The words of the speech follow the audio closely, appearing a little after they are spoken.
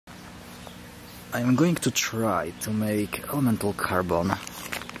I'm going to try to make elemental carbon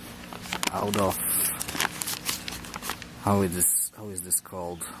out of, how is this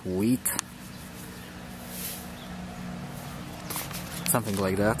called, wheat? Something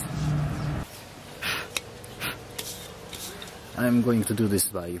like that. I'm going to do this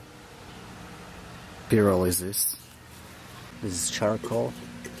by pyrolysis. This is charcoal.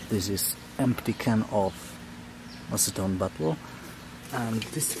 This is empty can of acetone bottle, and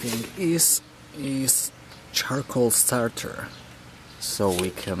this thing is charcoal starter, so we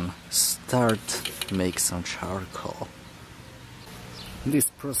can start make some charcoal. This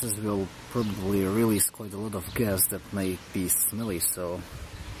process will probably release quite a lot of gas that may be smelly, so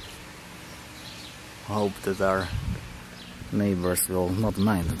hope that our neighbors will not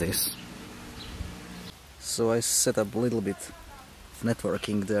mind this. So I set up a little bit of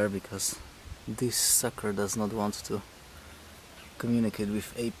networking there because this sucker does not want to communicate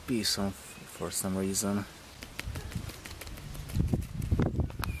with AP for some reason.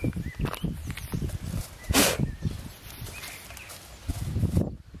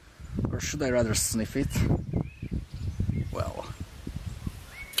 Or should I rather sniff it? Well.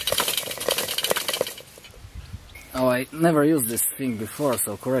 Oh, I never used this thing before,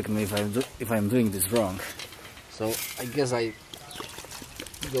 so correct me if I'm doing this wrong. So I guess I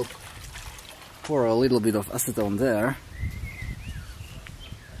will pour a little bit of acetone there.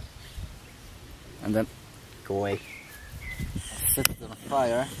 And then go away. Set it on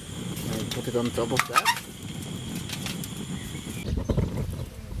fire and put it on top of that.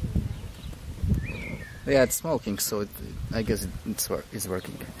 Yeah, it's smoking, so I guess it's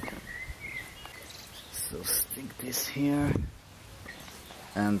working. So stick this here,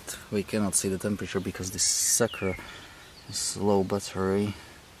 and we cannot see the temperature because this sucker is low battery.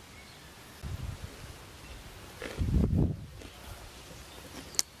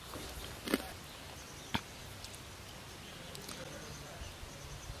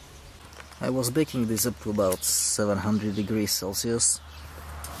 I was baking this up to about 700 degrees Celsius.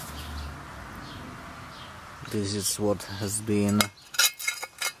 This is what has been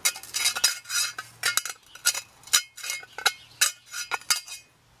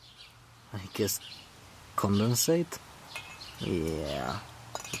I guess condensate? Yeah,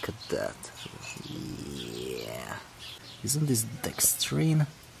 look at that. Yeah. Isn't this dextrine?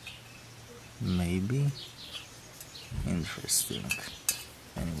 Maybe? Interesting.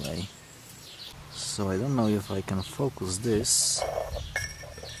 Anyway. So I don't know if I can focus this,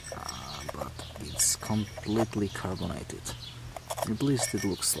 but it's completely carbonated. At least it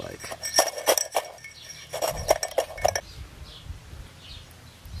looks like.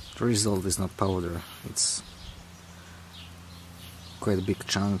 The result is not powder, it's quite big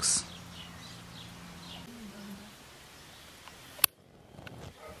chunks.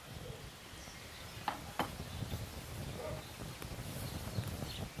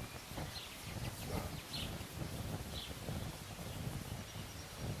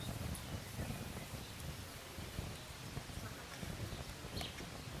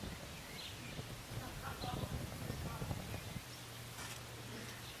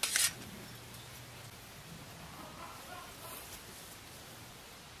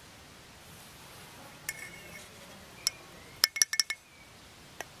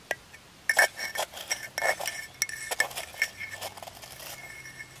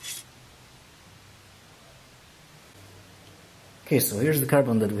 Okay, so here's the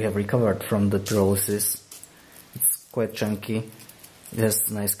carbon that we have recovered from the pyrolysis. It's quite chunky. It has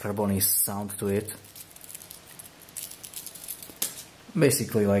a nice carbony sound to it.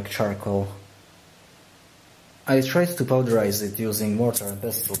 Basically like charcoal. I tried to powderize it using mortar and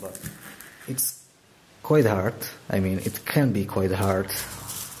pestle, but it's quite hard. I mean, it can be quite hard.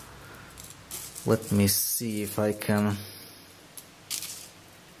 Let me see if I can...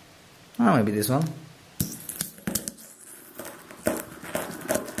 Oh, maybe this one.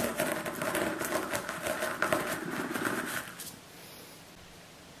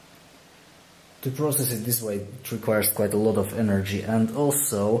 To process it this way, it requires quite a lot of energy, and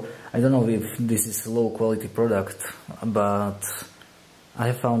also, I don't know if this is a low quality product, but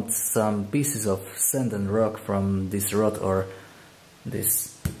I found some pieces of sand and rock from this rod or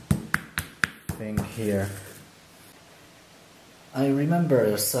this thing here. I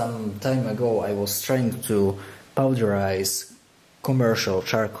remember some time ago I was trying to powderize commercial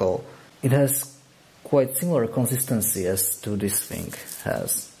charcoal. It has quite similar consistency as to this thing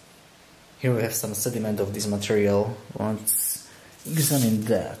has. Here we have some sediment of this material. Let's examine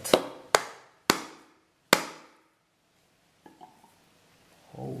that.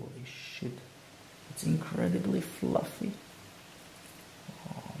 Holy shit, it's incredibly fluffy.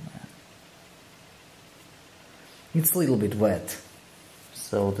 Oh man. It's a little bit wet,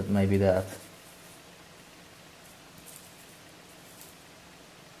 so that may be that.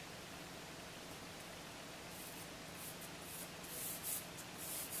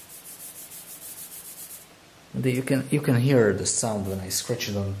 You can hear the sound when I scratch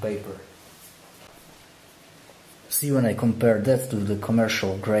it on paper. See, when I compare that to the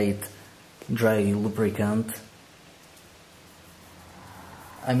commercial grade dry lubricant,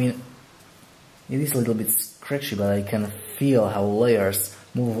 I mean, it is a little bit scratchy, but I can feel how layers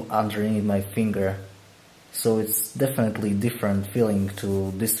move underneath my finger. So it's definitely different feeling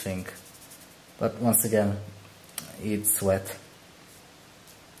to this thing. But once again, it's wet.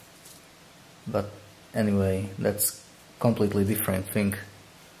 But anyway, that's completely different thing.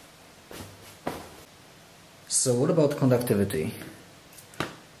 So what about conductivity?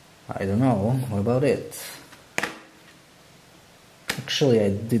 I don't know, what about it? Actually, I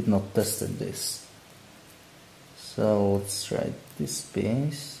did not test this. So let's try this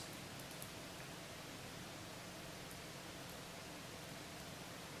piece.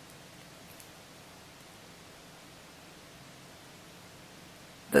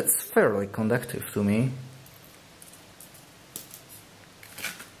 That's fairly conductive to me.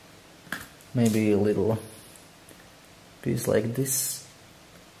 Maybe a little piece like this.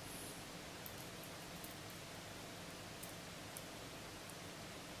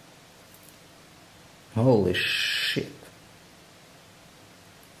 Holy shit.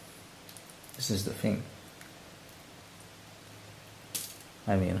 This is the thing.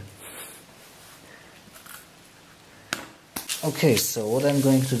 I mean. Okay, so what I'm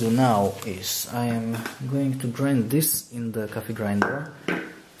going to do now is I am going to grind this in the coffee grinder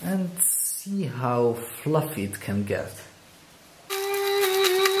and see how fluffy it can get.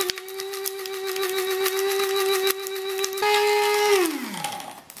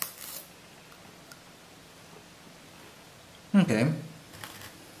 Okay, you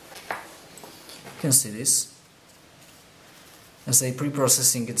can see this. As a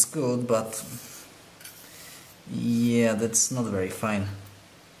pre-processing it's good, but yeah, that's not very fine.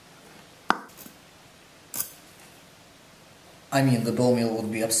 I mean, the ball mill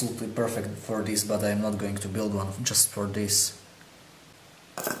would be absolutely perfect for this, but I'm not going to build one just for this.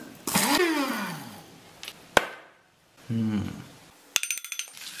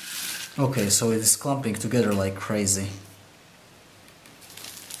 Okay, so it is clumping together like crazy.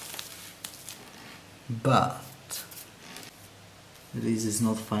 But this is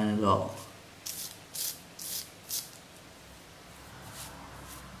not fine at all.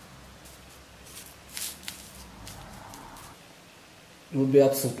 It would be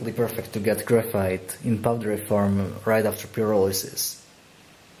absolutely perfect to get graphite in powdery form right after pyrolysis.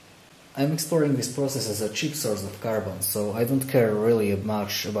 I'm exploring this process as a cheap source of carbon, so I don't care really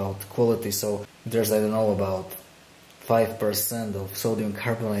much about quality, so if there's, I don't know, about 5% of sodium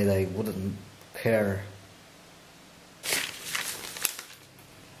carbonate, I wouldn't care.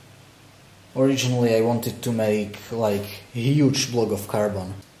 Originally I wanted to make like a huge block of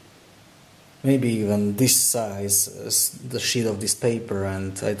carbon. Maybe even this size as the sheet of this paper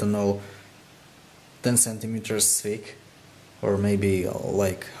and I don't know, 10 centimeters thick, or maybe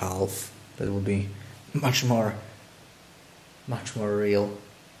like half. That would be much more real.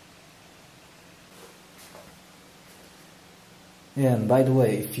 Yeah, and by the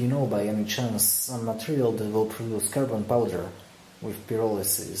way, if you know by any chance some material that will produce carbon powder with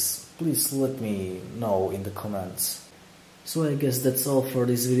pyrolysis, please let me know in the comments. So I guess that's all for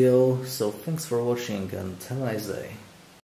this video, so thanks for watching and have a nice day.